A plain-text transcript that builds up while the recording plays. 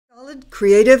solid,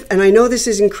 creative, and I know this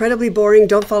is incredibly boring,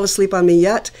 don't fall asleep on me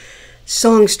yet,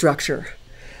 song structure.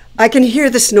 I can hear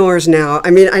the snores now.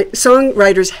 I mean,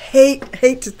 songwriters hate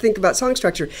to think about song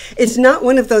structure. It's not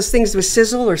one of those things with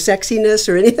sizzle or sexiness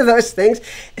or any of those things.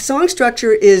 Song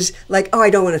structure is like, oh, I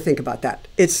don't want to think about that.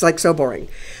 It's like so boring.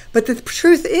 But the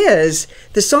truth is,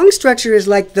 the song structure is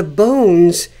like the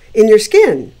bones in your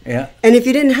skin. Yeah. And if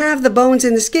you didn't have the bones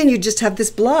in the skin, you'd just have this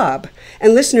blob.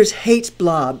 And listeners hate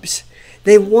blobs.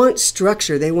 They want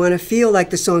structure. They want to feel like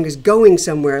the song is going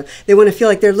somewhere. They want to feel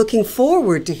like they're looking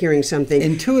forward to hearing something.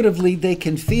 Intuitively, they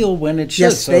can feel when it should.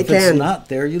 Yes, so they if can. It's not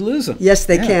there, you lose them. Yes,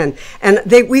 they can. And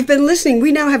we've been listening.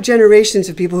 We now have generations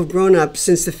of people who've grown up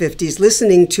since the 50s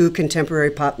listening to contemporary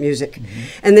pop music.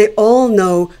 Mm-hmm. And they all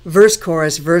know verse,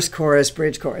 chorus, bridge,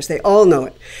 chorus. They all know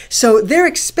it. So they're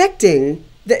expecting...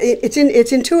 It's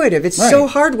intuitive. It's so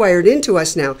hardwired into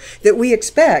us now that we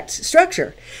expect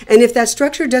structure. And if that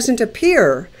structure doesn't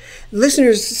appear,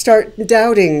 listeners start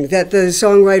doubting that the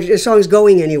song's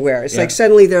going anywhere. It's like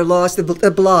suddenly they're lost,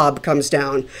 the blob comes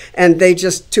down, and they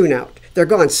just tune out. They're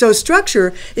gone. So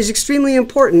structure is extremely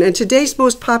important. And today's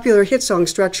most popular hit song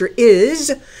structure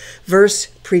is verse,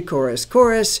 pre-chorus,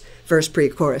 chorus, verse,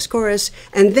 pre-chorus, chorus,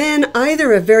 and then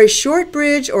either a very short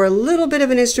bridge or a little bit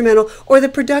of an instrumental, or the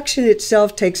production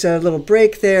itself takes a little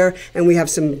break there and we have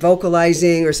some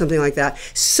vocalizing or something like that,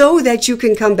 so that you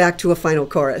can come back to a final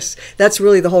chorus. That's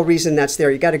really the whole reason that's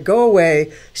there. You got to go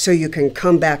away so you can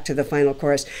come back to the final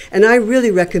chorus. And I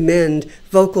really recommend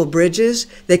vocal bridges.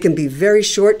 They can be very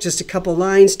short, just a couple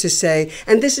lines to say,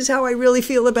 and this is how I really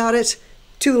feel about it.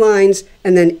 2 lines,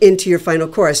 and then into your final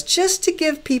chorus, just to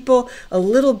give people a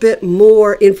little bit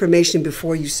more information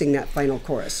before you sing that final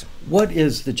chorus. What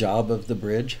is the job of the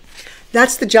bridge?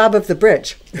 That's the job of the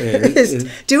bridge.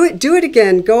 Do it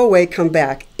again, go away, come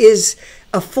back, is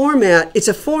a format. It's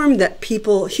a form that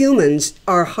humans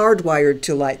are hardwired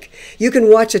to like. You can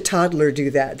watch a toddler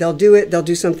do that. They'll do it, they'll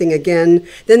do something again,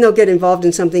 then they'll get involved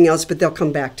in something else, but they'll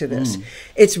come back to this.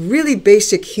 It's really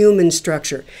basic human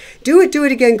structure. Do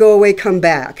it again, go away, come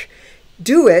back.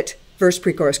 Do it, verse,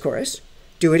 pre-chorus, chorus.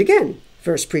 Do it again,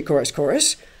 verse, pre-chorus,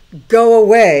 chorus. Go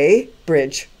away,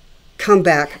 bridge. Come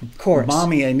back, chorus.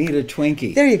 Mommy, I need a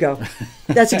Twinkie. There you go.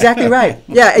 That's exactly right.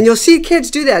 Yeah, and you'll see kids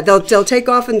do that. They'll take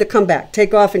off and come back,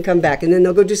 take off and come back, and then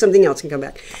they'll go do something else and come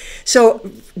back.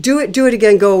 So do it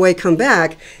again, go away, come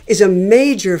back is a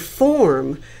major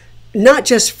form, not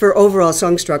just for overall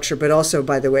song structure, but also,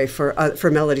 by the way,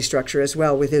 for melody structure as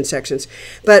well within sections.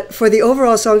 But for the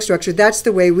overall song structure, that's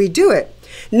the way we do it.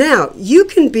 Now, you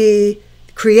can be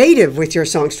creative with your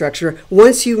song structure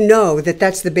once you know that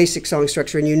that's the basic song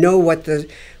structure and you know what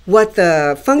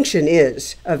the function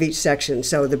is of each section.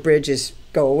 So the bridge is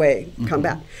go away, come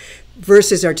back.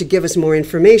 Verses are to give us more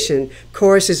information.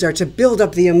 Choruses are to build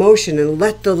up the emotion and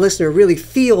let the listener really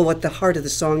feel what the heart of the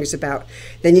song is about.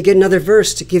 Then you get another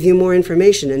verse to give you more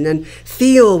information and then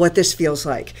feel what this feels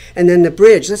like. And then the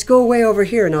bridge, let's go away over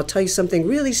here and I'll tell you something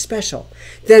really special.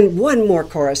 Then one more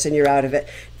chorus and you're out of it.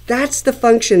 That's the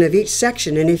function of each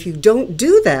section. And if you don't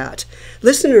do that,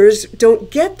 listeners don't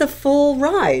get the full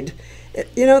ride,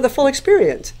 the full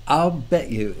experience. I'll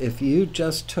bet you if you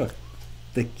just took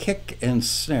the kick and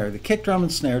snare, the kick drum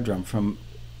and snare drum from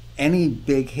any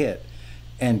big hit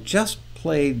and just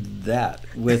played that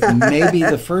with maybe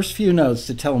the first few notes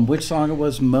to tell them which song it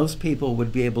was, most people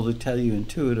would be able to tell you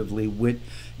intuitively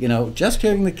just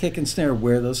hearing the kick and snare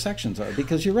where those sections are,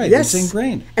 because you're right, it's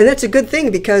ingrained. And that's a good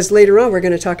thing, because later on we're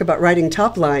going to talk about writing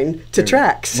top line to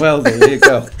tracks. Well, there you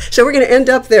go. So we're going to end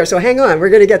up there, so hang on, we're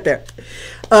going to get there.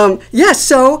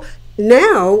 So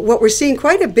now what we're seeing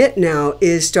quite a bit now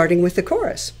is starting with the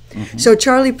chorus. So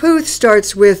Charlie Puth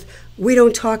starts with, we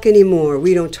don't talk anymore,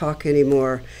 we don't talk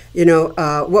anymore.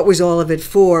 What was all of it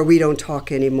for? We don't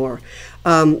talk anymore,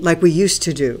 like we used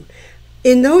to do.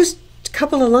 In those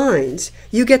couple of lines,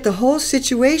 you get the whole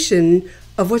situation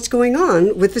of what's going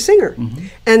on with the singer.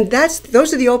 And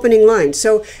those are the opening lines.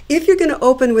 So if you're going to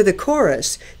open with a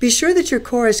chorus, be sure that your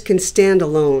chorus can stand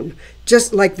alone,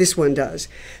 just like this one does,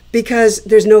 because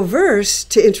there's no verse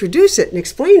to introduce it and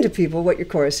explain to people what your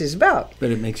chorus is about.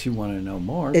 But it makes you want to know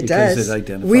more. It does. Because it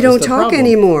identifies we don't the talk problem.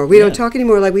 anymore. We don't talk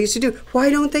anymore like we used to do. Why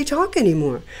don't they talk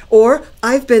anymore? Or,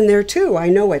 I've been there too. I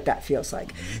know what that feels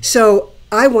like. So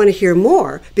I want to hear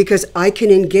more because I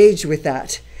can engage with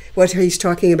that, what he's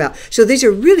talking about. So these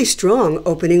are really strong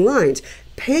opening lines.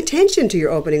 Pay attention to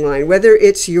your opening line, whether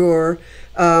it's your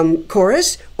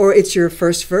chorus or it's your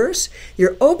first verse.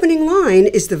 Your opening line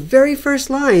is the very first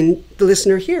line the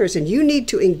listener hears, and you need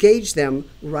to engage them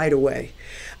right away.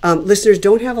 Listeners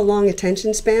don't have a long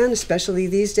attention span, especially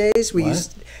these days. What?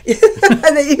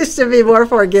 They used to be more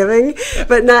forgiving,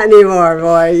 but not anymore,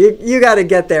 boy. You got to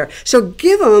get there. So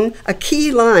give them a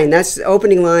key line. That's the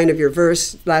opening line of your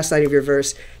verse, last line of your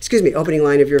verse. Excuse me, opening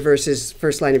line of your verse is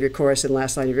first line of your chorus and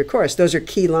last line of your chorus. Those are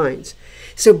key lines.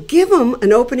 So give them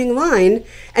an opening line,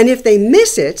 and if they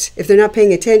miss it, if they're not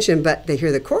paying attention but they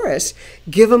hear the chorus,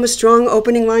 give them a strong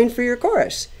opening line for your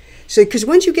chorus. So, because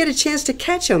once you get a chance to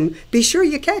catch them, be sure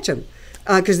you catch them.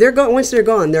 Because they're gone. Once they're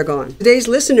gone, they're gone. Today's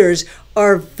listeners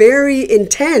are very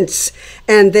intense,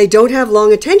 and they don't have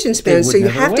long attention spans, so you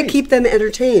have to keep them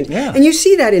entertained. Yeah. And you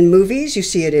see that in movies, you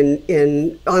see it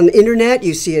on the internet,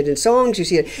 you see it in songs, you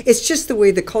see it. It's just the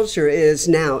way the culture is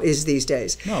now, is these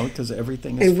days. No, because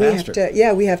everything is faster.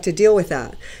 We have to deal with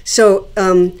that. So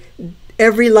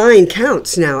every line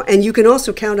counts now, and you can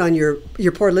also count on your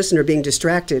poor listener being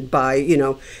distracted by, you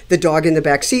know, the dog in the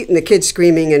back seat and the kids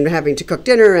screaming and having to cook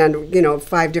dinner and, you know,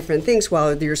 5 different things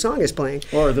while your song is playing.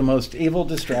 Or the most evil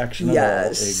distraction of all.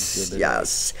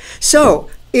 Yes. So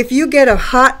if you get a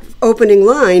hot opening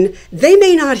line, they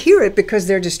may not hear it because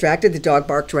they're distracted. The dog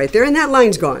barked right there, and that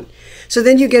line's gone. So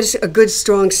then you get a good,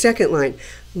 strong second line.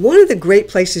 One of the great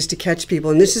places to catch people,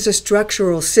 and this is a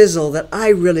structural sizzle that I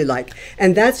really like,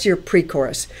 and that's your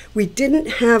pre-chorus. We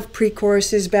didn't have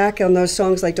pre-choruses back on those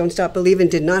songs like Don't Stop Believin',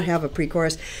 did not have a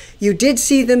pre-chorus. You did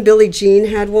see them, Billie Jean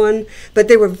had one, but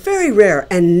they were very rare,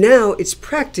 and now it's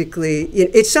practically,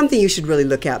 it's something you should really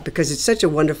look at because it's such a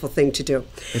wonderful thing to do.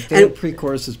 If they had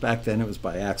pre-choruses back then, it was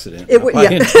by accident.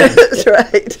 That's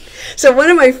right. So one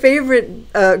of my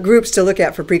favorite groups to look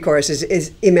at for pre-choruses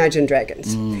is Imagine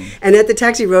Dragons. And at the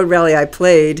Taxi Road Rally, I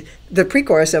played the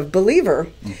pre-chorus of Believer,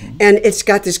 and it's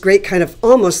got this great kind of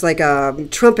almost like a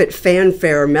trumpet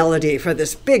fanfare melody for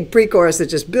this big pre-chorus that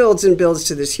just builds and builds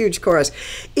to this huge chorus.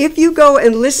 If you go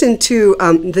and listen to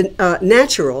the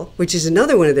Natural, which is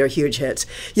another one of their huge hits,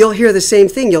 you'll hear the same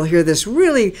thing. You'll hear this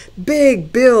really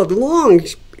big build, long,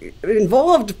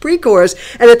 involved pre-chorus,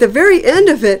 and at the very end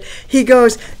of it, he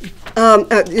goes,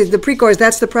 the pre-chorus,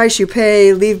 that's the price you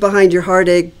pay, leave behind your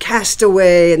heartache, cast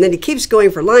away, and then he keeps going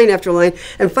for line after line,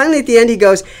 and finally at the end he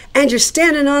goes, and you're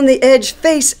standing on the edge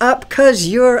face up 'cause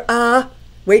you're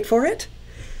wait for it,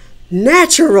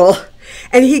 natural.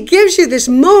 And he gives you this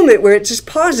moment where it just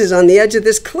pauses on the edge of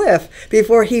this cliff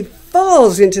before he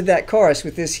falls into that chorus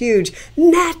with this huge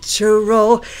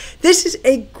natural. This is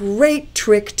a great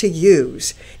trick to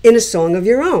use in a song of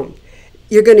your own.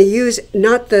 You're going to use you're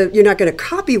not going to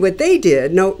copy what they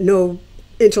did. No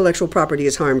intellectual property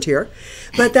is harmed here.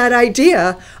 But that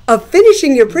idea of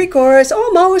finishing your pre-chorus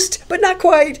almost, but not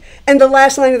quite, and the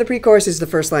last line of the pre-chorus is the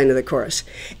first line of the chorus.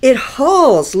 It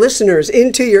hauls listeners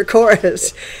into your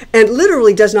chorus and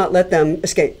literally does not let them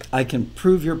escape. I can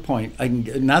prove your point.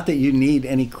 Not that you need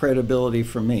any credibility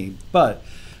from me, but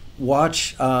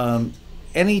watch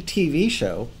any TV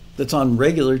show that's on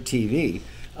regular TV.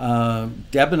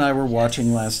 Deb and I were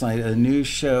watching last night a new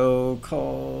show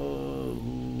called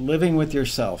Living with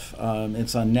Yourself.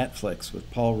 It's on Netflix with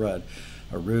Paul Rudd,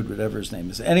 or Rudd, whatever his name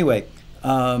is. Anyway,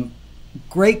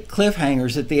 great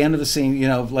cliffhangers at the end of the scene, you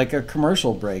know, like a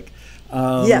commercial break.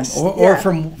 Or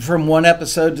from one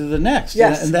episode to the next.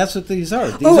 Yes. And that's what these are.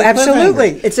 These are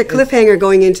absolutely. It's a cliffhanger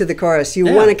going into the chorus.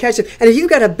 You want to catch it. And if you've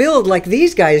got a build like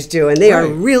these guys do, and they are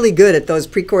really good at those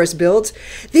pre-chorus builds,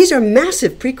 these are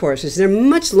massive pre-choruses. They're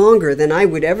much longer than I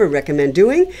would ever recommend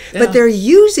doing, but they're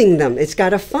using them. It's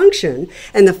got a function,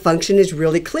 and the function is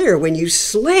really clear when you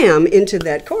slam into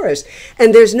that chorus.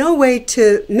 And there's no way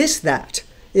to miss that.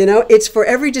 You know, it's for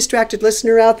every distracted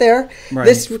listener out there. Right.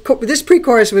 This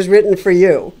pre-chorus was written for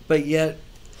you. But yet,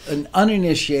 an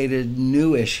uninitiated,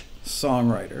 newish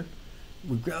songwriter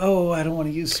would go, oh, I don't want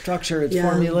to use structure, it's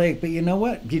formulaic. But you know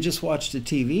what? You just watched a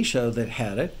TV show that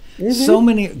had it. So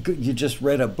many, you just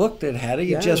read a book that had it.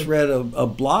 You just read a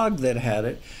blog that had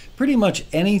it. Pretty much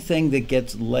anything that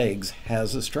gets legs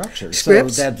has a structure.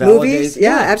 Scripts, so that validates, movies,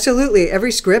 absolutely.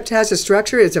 Every script has a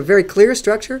structure. It's a very clear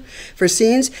structure for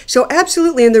scenes. So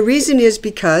absolutely, and the reason is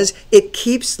because it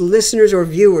keeps listeners or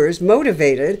viewers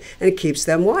motivated, and it keeps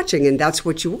them watching, and that's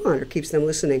what you want, or keeps them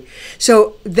listening.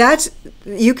 So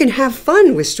you can have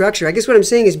fun with structure. I guess what I'm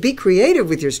saying is be creative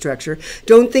with your structure.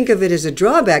 Don't think of it as a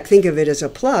drawback. Think of it as a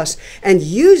plus, and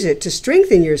use it to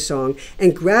strengthen your song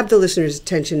and grab the listener's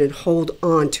attention and hold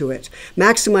on to it.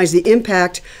 Maximize the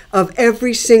impact of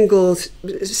every single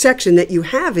section that you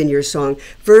have in your song,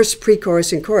 verse,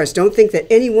 pre-chorus, and chorus. Don't think that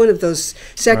any one of those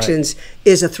sections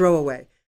is a throwaway.